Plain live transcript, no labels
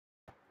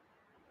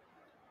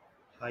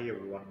Hi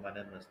everyone, my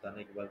name is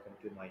Danik. Welcome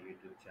to my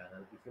YouTube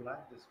channel. If you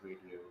like this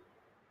video,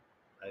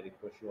 I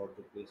request you all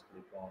to please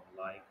click on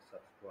like,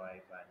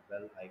 subscribe, and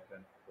bell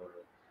icon for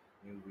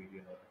new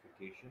video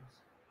notifications.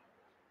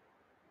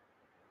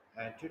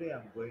 And today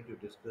I'm going to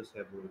discuss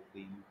about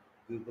the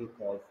Google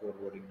call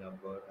forwarding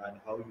number and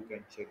how you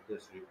can check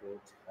this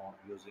reports on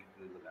using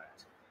Google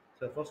Ads.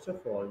 So first of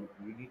all,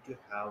 you need to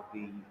have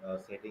the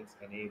settings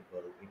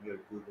enabled in your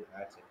Google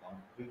Ads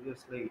account.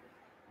 Previously,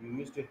 you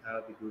used to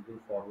have the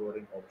Google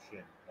forwarding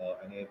option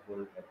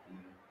enabled at the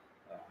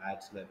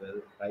ads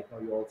level. Right now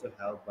you also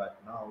have,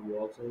 but now you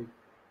also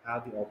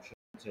have the options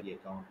at the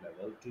account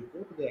level. To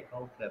go to the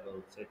account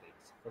level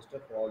settings, first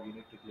of all, you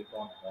need to click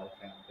on all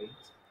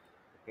campaigns,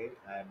 okay,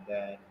 and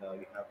then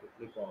you have to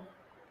click on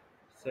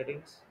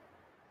settings.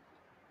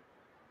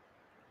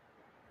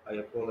 I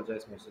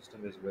apologize, my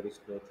system is very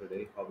slow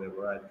today.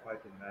 However, I'll try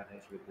to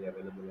manage with the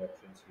available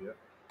options here.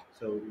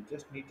 So you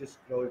just need to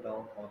scroll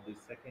down on the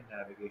second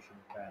navigation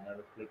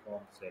panel, click on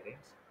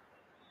settings,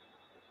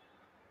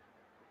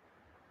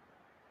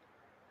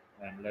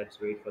 and let's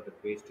wait for the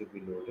page to be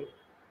loaded.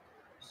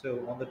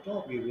 So on the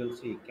top you will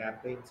see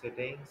campaign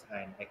settings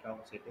and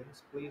account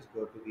settings. Please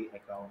go to the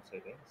account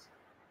settings,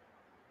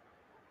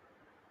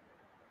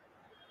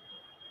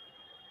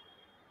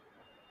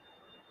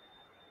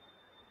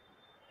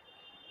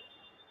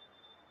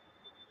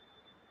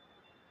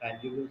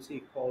 and you will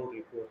see call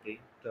reporting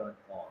turned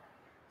on.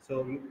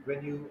 So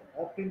when you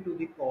opt into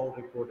the call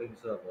reporting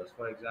service,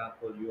 for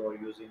example, you are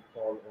using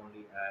call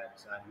only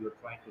ads and you're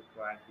trying to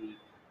track the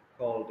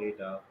call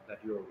data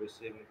that you're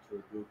receiving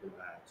through Google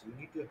Ads, you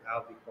need to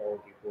have the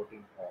call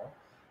reporting on.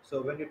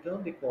 So when you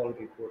turn the call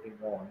reporting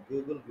on,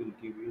 Google will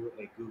give you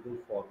a Google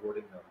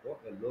forwarding number,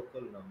 a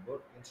local number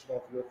instead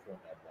of your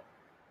phone number.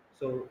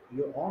 So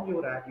you on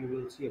your ad, you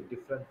will see a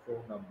different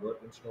phone number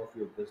instead of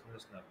your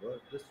business number.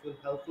 This will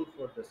helpful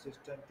for the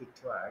system to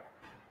track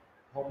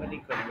how many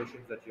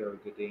conversions that you are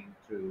getting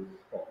through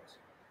calls.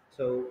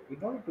 So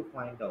in order to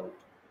find out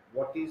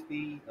what is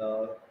the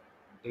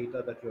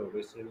data that you are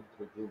receiving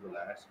through Google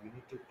Ads, you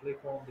need to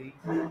click on the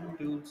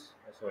tools.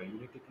 Sorry, you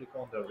need to click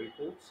on the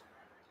reports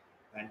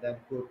and then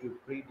go to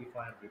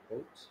predefined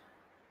reports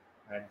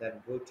and then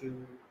go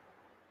to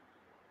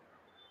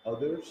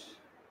others.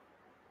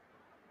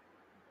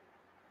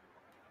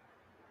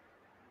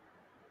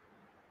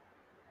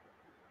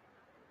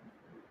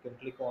 You can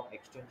click on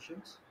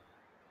extensions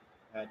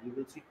and you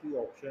will see two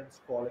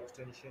options, call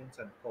extensions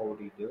and call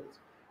details.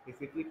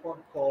 If you click on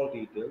call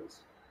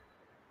details,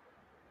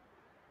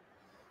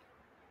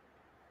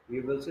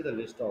 you will see the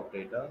list of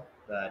data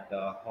that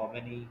how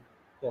many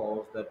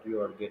calls that you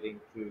are getting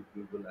through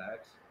Google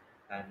Ads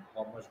and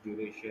how much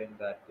duration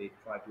that they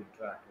try to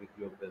interact with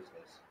your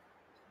business.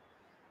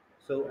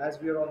 So as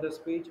we are on this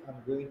page,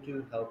 I'm going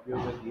to help you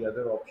with the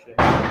other option. You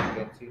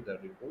can see the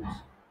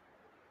reports.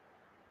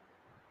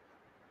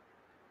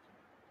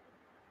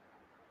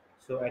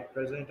 So at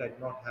present, I do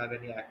not have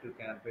any active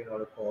campaign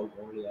or a call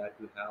only ad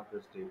to have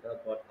this data.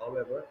 But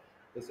however,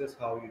 this is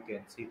how you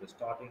can see the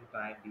starting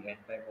time, the end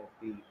time of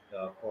the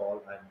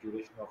call, and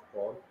duration of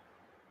call,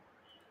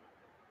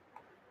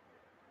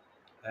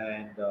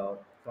 and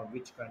from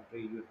which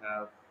country you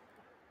have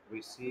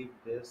received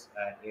this,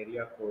 and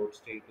area code,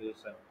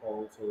 status, and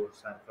call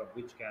source, and from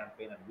which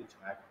campaign and which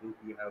ad group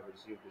you have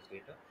received this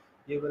data.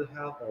 You will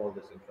have all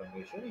this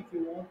information. If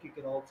you want, you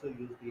can also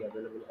use the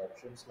available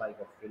options like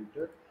a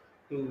filter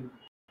to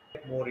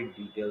get more in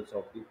details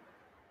of the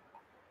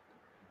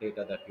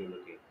data that you're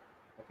looking.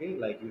 Okay,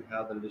 like you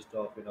have the list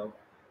of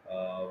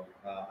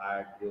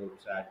ad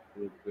groups, ad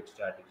group with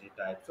strategy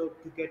type. So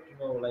to get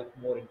like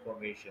more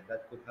information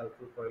that could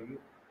helpful for you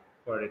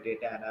for a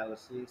data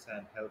analysis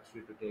and helps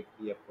you to take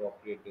the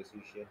appropriate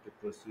decision to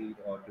proceed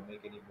or to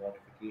make any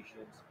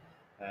modifications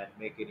and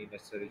make any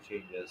necessary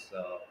changes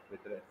for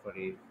the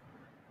required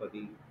for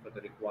the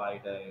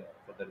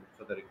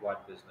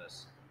required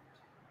business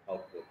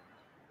output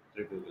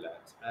through Google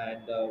Ads.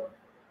 And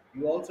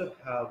you also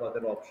have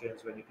other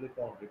options. When you click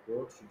on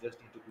reports, you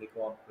just need to click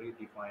on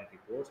predefined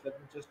reports. Let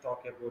me just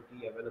talk about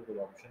the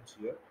available options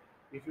here.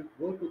 If you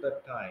go to the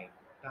time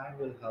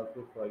will help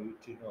you for you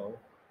to know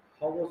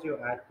how was your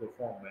ad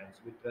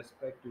performance with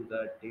respect to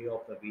the day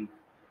of the week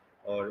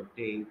or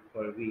day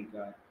per week,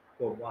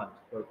 per month,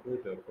 per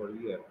quarter, per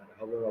year, and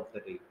hour of the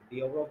day.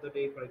 The hour of the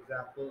day, for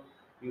example,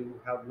 you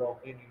have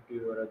logged in into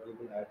your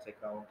Google Ads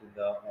account in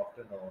the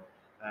afternoon,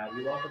 and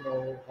you want to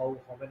know how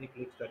many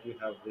clicks that you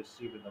have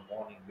received in the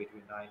morning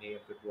between 9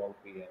 a.m. to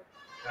 12 p.m.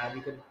 And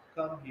you can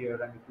come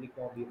here and you click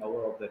on the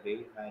hour of the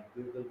day, and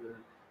Google will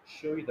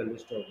show you the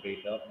list of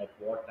data at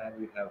what time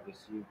you have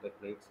received the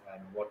clicks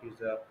and what is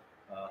the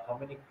how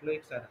many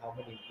clicks and how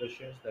many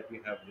impressions that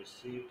you have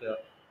received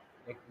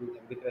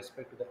with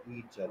respect to the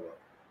each hour.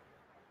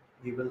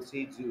 You will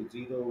see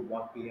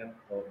 1 p.m.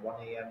 or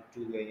 1 a.m.,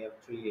 2 a.m.,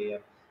 3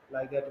 a.m.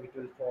 Like that, it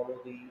will follow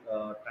the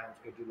time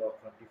schedule of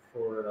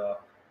 24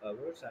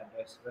 hours, and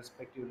as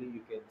respectively,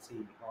 you can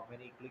see how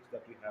many clicks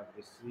that you have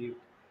received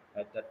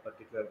at that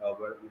particular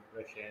hour,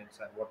 impressions,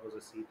 and what was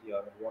the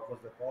CTR, and what was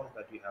the cost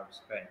that you have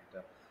spent.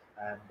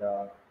 And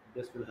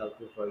This will help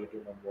you for you to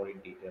know more in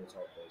details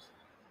of this.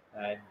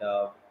 And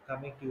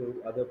coming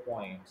to other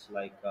points,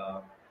 like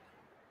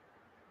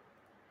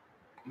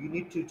you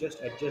need to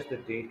just adjust the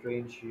date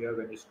range here.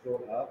 When you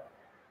scroll up,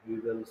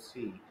 you will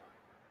see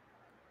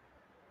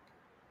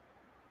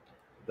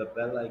the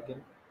bell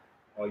icon,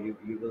 or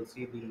you will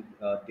see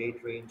the date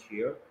range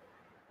here.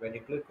 When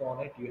you click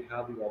on it, you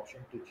have the option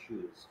to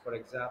choose. For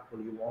example,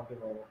 you want to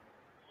know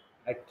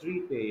at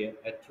 3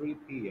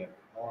 p.m.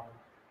 on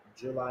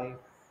July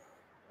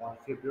on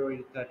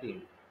February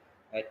 13th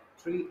at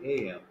 3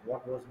 a.m.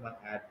 what was my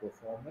ad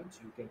performance.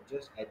 You can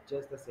just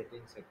adjust the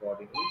settings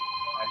accordingly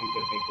and you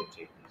can make the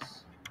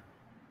changes.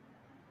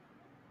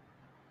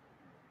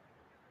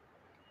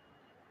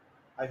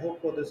 I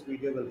hope for this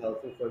video will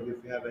helpful for you.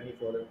 If you have any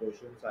further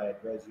questions, I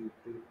advise you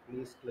to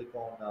please click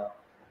on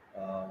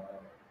uh,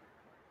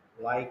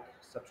 like,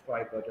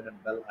 subscribe button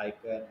and bell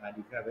icon. And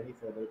if you have any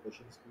further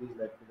questions, please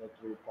let me know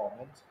through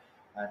comments.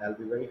 And I'll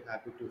be very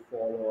happy to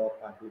follow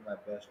up and do my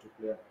best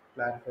to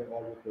clarify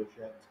all your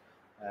questions.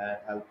 And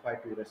I'll try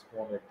to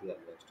respond at the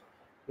earliest.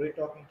 Great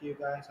talking to you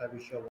guys. I wish you